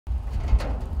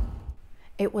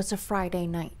It was a Friday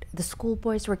night. The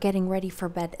schoolboys were getting ready for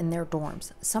bed in their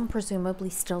dorms, some presumably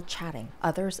still chatting,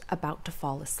 others about to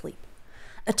fall asleep.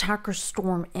 Attackers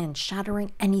storm in,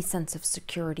 shattering any sense of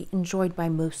security enjoyed by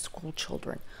most school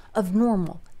children, of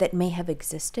normal that may have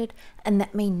existed and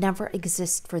that may never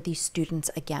exist for these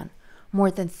students again. More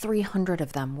than 300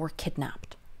 of them were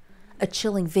kidnapped. A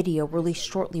chilling video released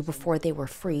shortly before they were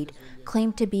freed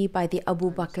claimed to be by the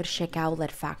Abu Bakr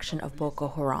Shekau-led faction of Boko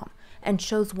Haram, and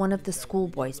shows one of the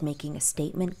schoolboys making a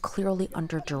statement clearly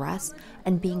under duress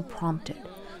and being prompted,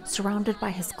 surrounded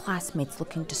by his classmates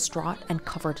looking distraught and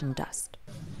covered in dust.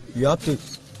 You have to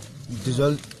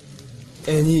dissolve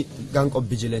any gang of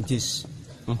vigilantes,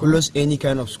 close any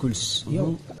kind of schools.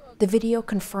 The video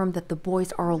confirmed that the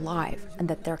boys are alive and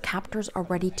that their captors are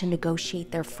ready to negotiate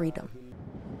their freedom.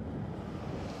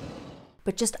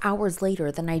 But just hours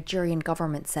later, the Nigerian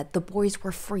government said the boys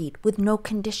were freed with no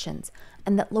conditions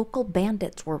and that local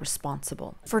bandits were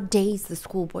responsible. For days, the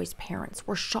schoolboys' parents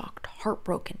were shocked,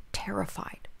 heartbroken,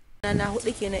 terrified.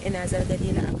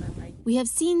 We have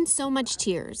seen so much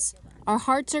tears. Our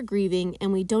hearts are grieving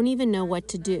and we don't even know what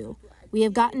to do. We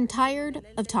have gotten tired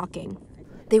of talking.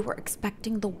 They were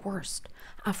expecting the worst.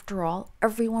 After all,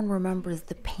 everyone remembers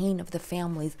the pain of the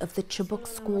families of the Chibok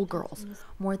schoolgirls.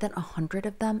 More than 100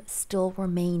 of them still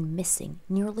remain missing,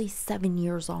 nearly 7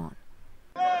 years on.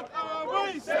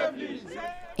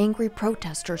 Angry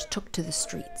protesters took to the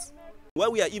streets. Why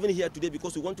we are even here today,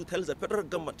 because we want to tell the federal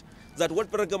government that what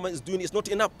federal government is doing is not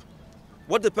enough.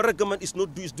 What the federal government is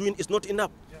doing is not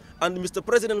enough. And Mr.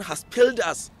 President has failed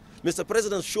us. Mr.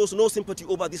 President shows no sympathy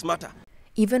over this matter.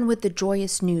 Even with the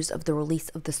joyous news of the release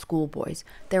of the schoolboys,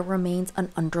 there remains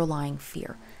an underlying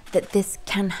fear that this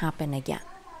can happen again,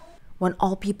 when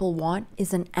all people want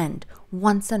is an end,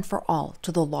 once and for all,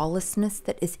 to the lawlessness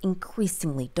that is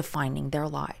increasingly defining their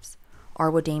lives.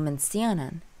 Arwa Damon,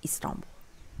 CNN, Istanbul.